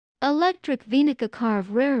Electric Vehicle car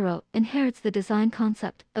of RARIRO inherits the design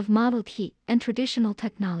concept of Model T and traditional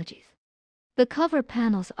technologies. The cover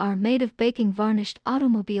panels are made of baking varnished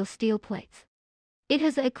automobile steel plates. It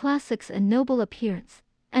has a classic and noble appearance,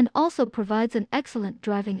 and also provides an excellent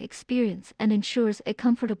driving experience and ensures a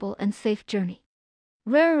comfortable and safe journey.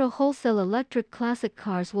 RARIRO wholesale electric classic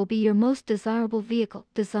cars will be your most desirable vehicle.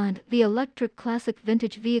 Designed.The electric classic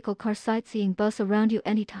vintage vehicle car sightseeing bus around you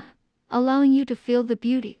anytime, allowing you to feel the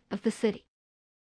beauty of the city.